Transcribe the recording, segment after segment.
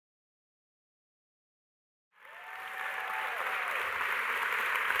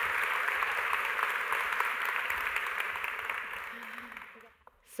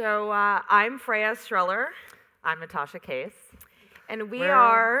I'm Freya Estreller. I'm Natasha Case. And we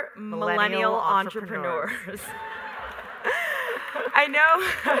are Millennial Entrepreneurs. I know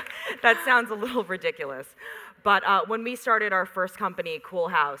that sounds a little ridiculous, but when we started our first company,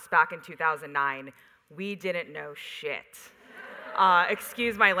 Coolhaus, back in 2009, we didn't know shit.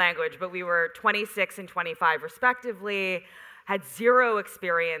 Excuse my language, but we were 26 and 25 respectively, had zero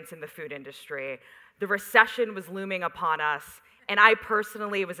experience in the food industry. The recession was looming upon us, and I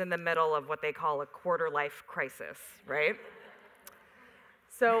personally was in the middle of what they call a quarter-life crisis, right?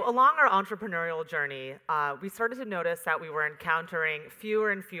 So along our entrepreneurial journey, we started to notice that we were encountering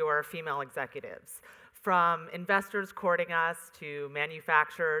fewer and fewer female executives. From investors courting us, to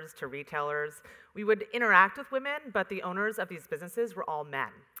manufacturers, to retailers. We would interact with women, but the owners of these businesses were all men.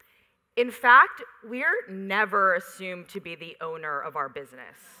 In fact, we're never assumed to be the owner of our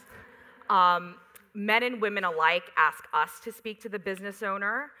business. Men and women alike ask us to speak to the business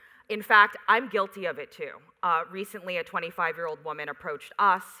owner. In fact, I'm guilty of it too. Recently, a 25-year-old woman approached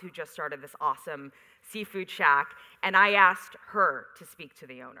us who just started this awesome seafood shack, and I asked her to speak to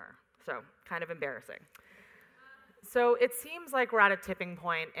the owner. So, kind of embarrassing. So it seems like we're at a tipping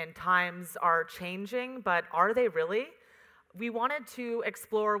point and times are changing, but are they really? We wanted to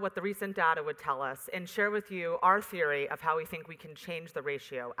explore what the recent data would tell us and share with you our theory of how we think we can change the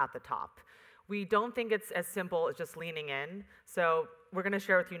ratio at the top. We don't think it's as simple as just leaning in, so we're going to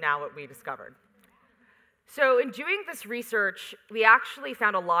share with you now what we discovered. So in doing this research, we actually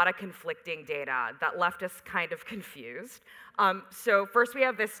found a lot of conflicting data that left us kind of confused. So first we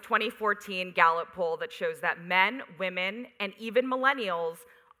have this 2014 Gallup poll that shows that men, women, and even millennials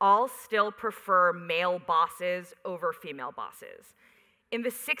all still prefer male bosses over female bosses. In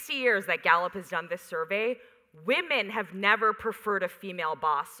the 60 years that Gallup has done this survey, women have never preferred a female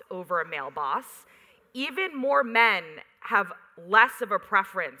boss over a male boss. Even more men have less of a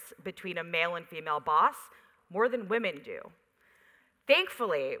preference between a male and female boss, more than women do.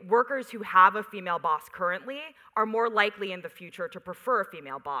 Thankfully, workers who have a female boss currently are more likely in the future to prefer a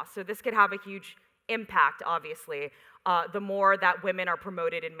female boss. So this could have a huge impact, obviously. The more that women are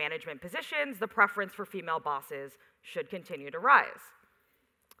promoted in management positions, the preference for female bosses should continue to rise.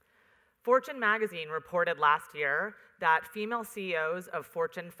 Fortune magazine reported last year that female CEOs of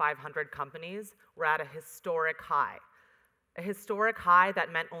Fortune 500 companies were at a historic high. A historic high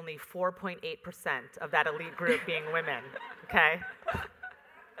that meant only 4.8% of that elite group being women, okay?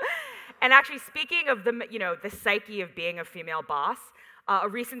 And actually, speaking of the psyche of being a female boss, a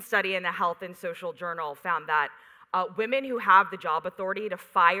recent study in the Health and Social Journal found that women who have the job authority to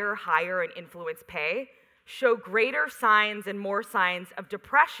fire, hire, and influence pay show greater signs and more signs of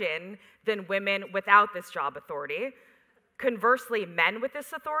depression than women without this job authority. Conversely, men with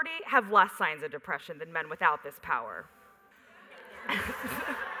this authority have less signs of depression than men without this power.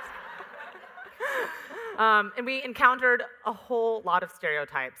 And we encountered a whole lot of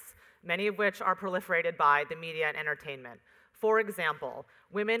stereotypes, many of which are proliferated by the media and entertainment. For example,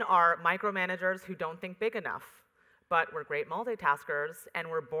 women are micromanagers who don't think big enough, but we're great multitaskers and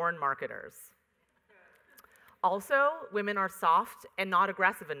we're born marketers. Also, women are soft and not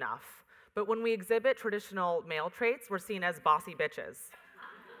aggressive enough, but when we exhibit traditional male traits, we're seen as bossy bitches.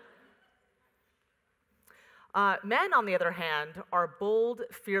 Men, on the other hand, are bold,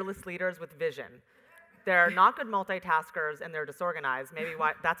 fearless leaders with vision. They're not good multitaskers and they're disorganized. Maybe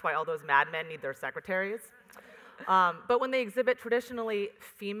that's why all those Mad Men need their secretaries. But when they exhibit traditionally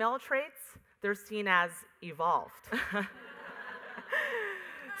female traits, they're seen as evolved.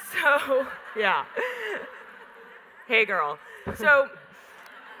 So, yeah. Hey, girl. So,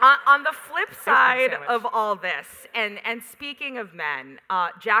 on the flip side of all this, and speaking of men,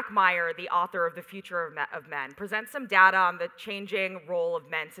 Jack Meyer, the author of The Future of Men, presents some data on the changing role of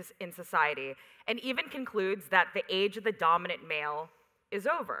men in society, and even concludes that the age of the dominant male is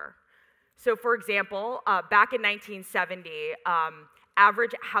over. So, for example, back in 1970,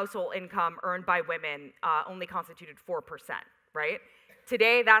 average household income earned by women only constituted 4%, right?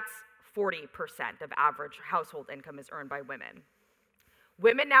 Today, that's 40% of average household income is earned by women.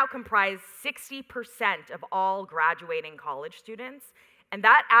 Women now comprise 60% of all graduating college students, and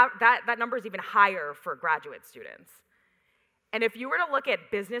that number is even higher for graduate students. And if you were to look at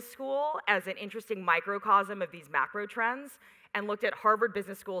business school as an interesting microcosm of these macro trends, and looked at Harvard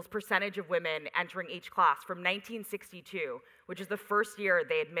Business School's percentage of women entering each class from 1962, which is the first year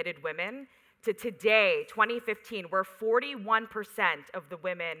they admitted women, to today, 2015, where 41% of the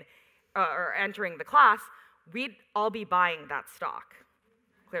women are entering the class, we'd all be buying that stock,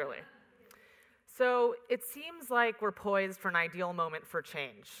 clearly. So it seems like we're poised for an ideal moment for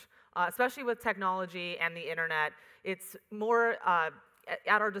change, especially with technology and the internet. It's more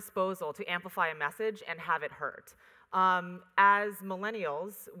at our disposal to amplify a message and have it heard. As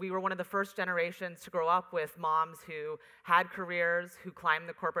millennials, we were one of the first generations to grow up with moms who had careers, who climbed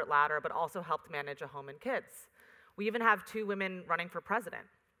the corporate ladder, but also helped manage a home and kids. We even have 2 women running for president.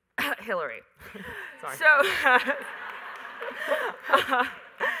 Hillary. Sorry. So,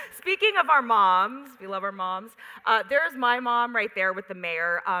 speaking of our moms, we love our moms. There's my mom right there with the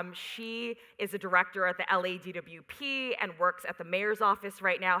mayor. She is a director at the LADWP and works at the mayor's office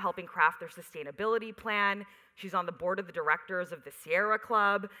right now helping craft their sustainability plan. She's on the board of the directors of the Sierra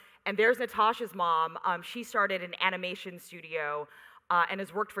Club. And there's Natasha's mom. She started an animation studio and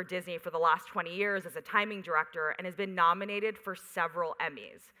has worked for Disney for the last 20 years as a timing director and has been nominated for several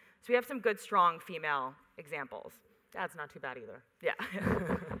Emmys. So we have some good, strong female examples. That's not too bad either. Yeah.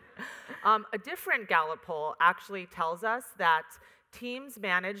 A different Gallup poll actually tells us that teams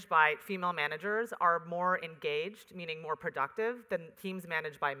managed by female managers are more engaged, meaning more productive, than teams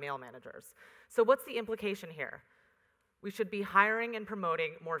managed by male managers. So what's the implication here? We should be hiring and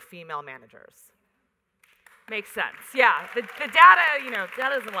promoting more female managers. Makes sense. Yeah, the data,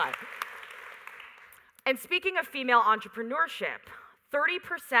 data doesn't lie. And speaking of female entrepreneurship,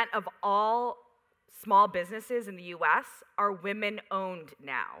 30% of all small businesses in the US are women-owned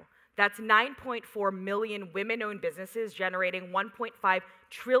now. That's 9.4 million women-owned businesses generating $1.5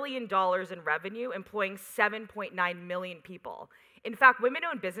 trillion in revenue, employing 7.9 million people. In fact,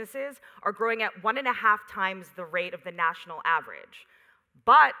 women-owned businesses are growing at 1.5 times the rate of the national average.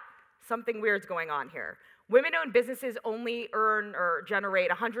 But something weird's going on here. Women-owned businesses only earn or generate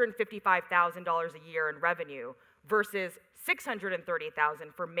 $155,000 a year in revenue versus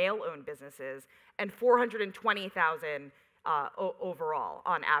 $630,000 for male-owned businesses and $420,000 overall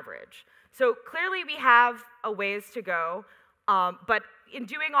on average. So clearly we have a ways to go, but in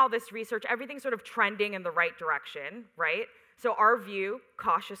doing all this research, everything's sort of trending in the right direction, right? So our view,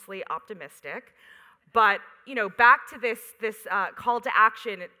 cautiously optimistic, but back to this call to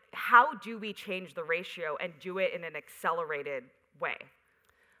action, how do we change the ratio and do it in an accelerated way?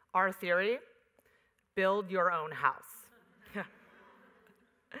 Our theory, build your own house.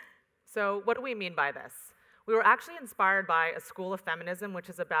 So what do we mean by this? We were actually inspired by a school of feminism, which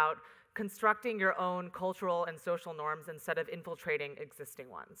is about constructing your own cultural and social norms instead of infiltrating existing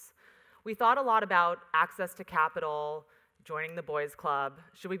ones. We thought a lot about access to capital, joining the boys club.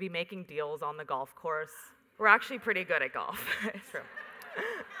 Should we be making deals on the golf course? We're actually pretty good at golf. It's true.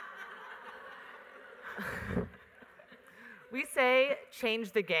 We say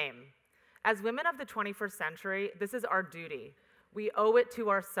change the game. As women of the 21st century, this is our duty. We owe it to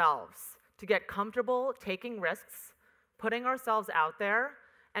ourselves to get comfortable taking risks, putting ourselves out there,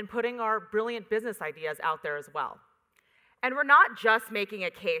 and putting our brilliant business ideas out there as well. And we're not just making a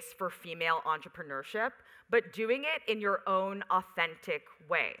case for female entrepreneurship, but doing it in your own authentic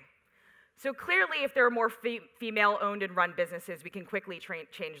way. So clearly, if there are more female-owned and run businesses, we can quickly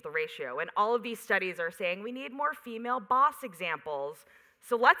change the ratio. And all of these studies are saying we need more female boss examples,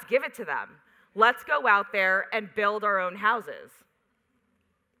 so let's give it to them. Let's go out there and build our own houses.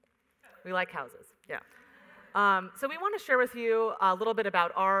 We like houses. Yeah. So we want to share with you a little bit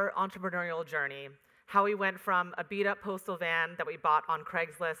about our entrepreneurial journey, how we went from a beat-up postal van that we bought on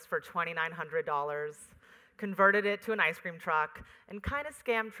Craigslist for $2,900, converted it to an ice cream truck, and kind of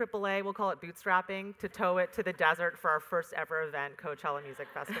scammed AAA, we'll call it bootstrapping, to tow it to the desert for our first ever event, Coachella Music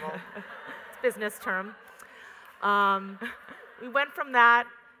Festival. It's a business term. We went from that,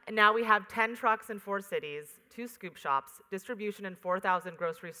 and now we have 10 trucks in 4 cities, 2 scoop shops, distribution in 4,000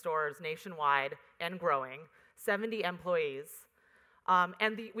 grocery stores nationwide and growing, 70 employees.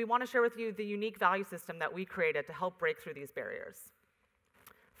 We want to share with you the unique value system that we created to help break through these barriers.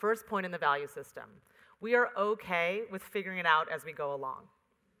 First point in the value system. We are okay with figuring it out as we go along.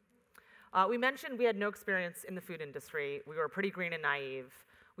 We mentioned we had no experience in the food industry. We were pretty green and naive.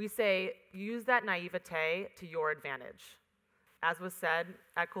 We say, use that naivete to your advantage. As was said,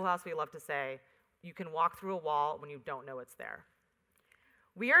 at Coolhaus, we love to say, you can walk through a wall when you don't know it's there.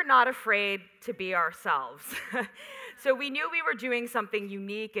 We are not afraid to be ourselves. So we knew we were doing something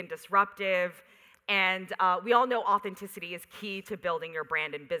unique and disruptive, and we all know authenticity is key to building your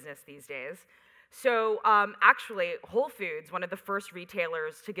brand and business these days. So actually, Whole Foods, one of the first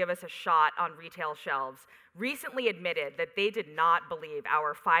retailers to give us a shot on retail shelves, recently admitted that they did not believe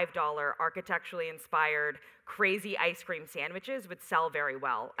our $5 architecturally inspired crazy ice cream sandwiches would sell very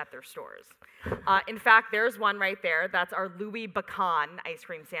well at their stores. In fact, there's one right there. That's our Louis Bacon ice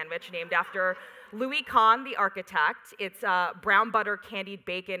cream sandwich, named after Louis Kahn, the architect. It's a brown butter candied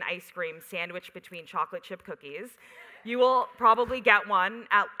bacon ice cream sandwich between chocolate chip cookies. You will probably get one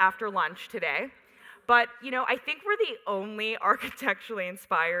after lunch today. But, I think we're the only architecturally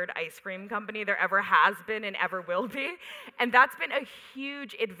inspired ice cream company there ever has been and ever will be. And that's been a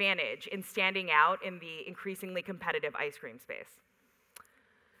huge advantage in standing out in the increasingly competitive ice cream space.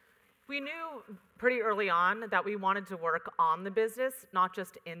 We knew pretty early on that we wanted to work on the business, not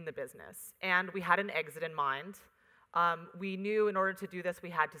just in the business. And we had an exit in mind. We knew in order to do this,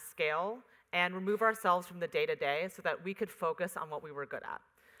 we had to scale and remove ourselves from the day-to-day so that we could focus on what we were good at.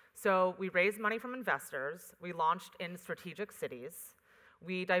 So we raised money from investors. We launched in strategic cities.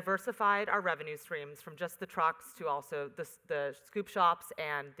 We diversified our revenue streams from just the trucks to also the scoop shops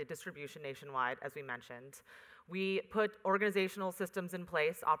and the distribution nationwide, as we mentioned. We put organizational systems in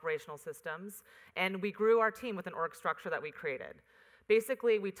place, operational systems, and we grew our team with an org structure that we created.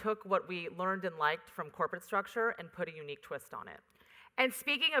 Basically, we took what we learned and liked from corporate structure and put a unique twist on it. And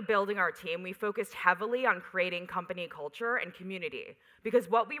speaking of building our team, we focused heavily on creating company culture and community, because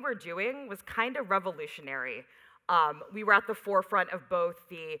what we were doing was kind of revolutionary. We were at the forefront of both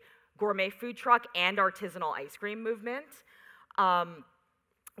the gourmet food truck and artisanal ice cream movement.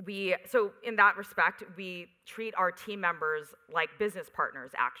 So in that respect, we treat our team members like business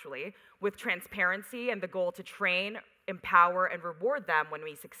partners, actually, with transparency and the goal to train, empower, and reward them when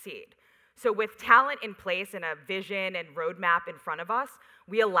we succeed. So with talent in place and a vision and roadmap in front of us,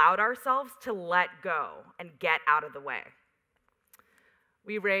 we allowed ourselves to let go and get out of the way.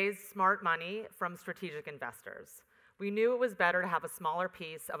 We raised smart money from strategic investors. We knew it was better to have a smaller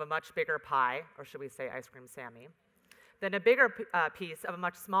piece of a much bigger pie, or should we say ice cream Sammy, than a bigger piece of a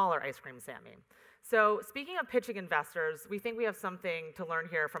much smaller ice cream Sammy. So speaking of pitching investors, we think we have something to learn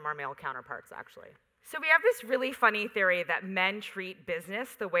here from our male counterparts, actually. So we have this really funny theory that men treat business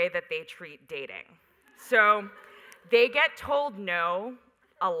the way that they treat dating. So they get told no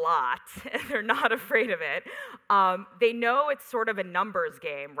a lot. They're not afraid of it. They know it's sort of a numbers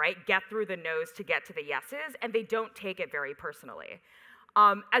game, right? Get through the no's to get to the yeses, and they don't take it very personally.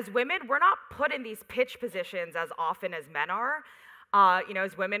 As women, we're not put in these pitch positions as often as men are.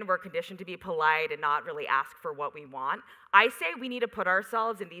 As women, we're conditioned to be polite and not really ask for what we want. I say we need to put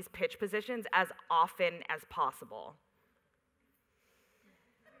ourselves in these pitch positions as often as possible.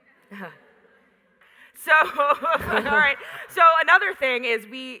 So, all right. So another thing is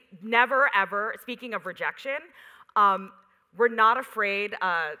we never ever, speaking of rejection, we're not afraid,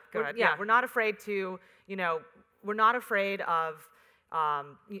 go ahead. Yeah, we're not afraid to, we're not afraid of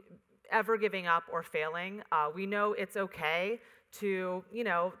ever giving up or failing. We know it's okay to,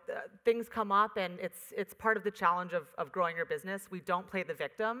 things come up and it's part of the challenge of growing your business. We don't play the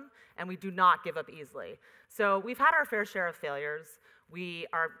victim and we do not give up easily. So we've had our fair share of failures.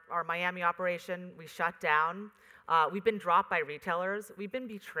 Our Miami operation, we shut down. We've been dropped by retailers. We've been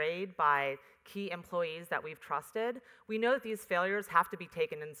betrayed by key employees that we've trusted. We know that these failures have to be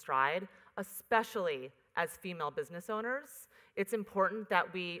taken in stride, especially as female business owners. It's important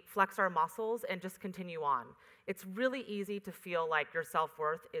that we flex our muscles and just continue on. It's really easy to feel like your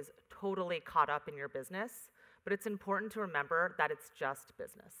self-worth is totally caught up in your business, but it's important to remember that it's just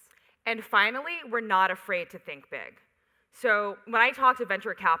business. And finally, we're not afraid to think big. So when I talk to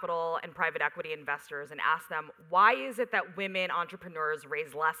venture capital and private equity investors and ask them, why is it that women entrepreneurs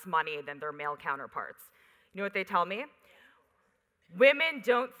raise less money than their male counterparts? You know what they tell me? Women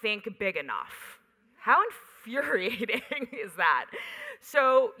don't think big enough. How infuriating is that?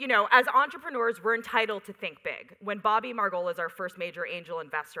 So, as entrepreneurs, we're entitled to think big. When Bobby Margolis, our first major angel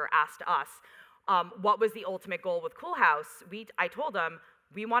investor, asked us what was the ultimate goal with Coolhaus, I told him,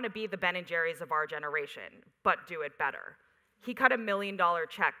 we want to be the Ben & Jerry's of our generation, but do it better. He cut $1 million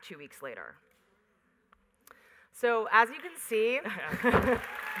check 2 weeks later. So as you can see, Sorry.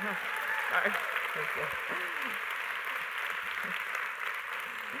 Thank you.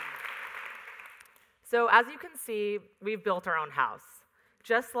 So as you can see, we've built our own house,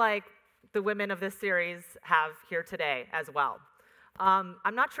 just like the women of this series have here today as well. I'm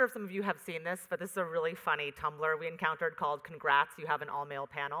not sure if some of you have seen this, but this is a really funny Tumblr we encountered called "Congrats, you have an all-male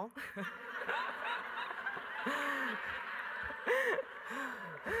panel."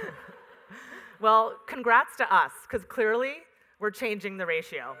 Well, congrats to us, because clearly we're changing the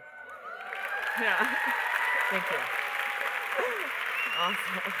ratio. Yeah. Thank you.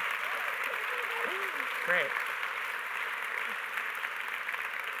 Awesome. Great.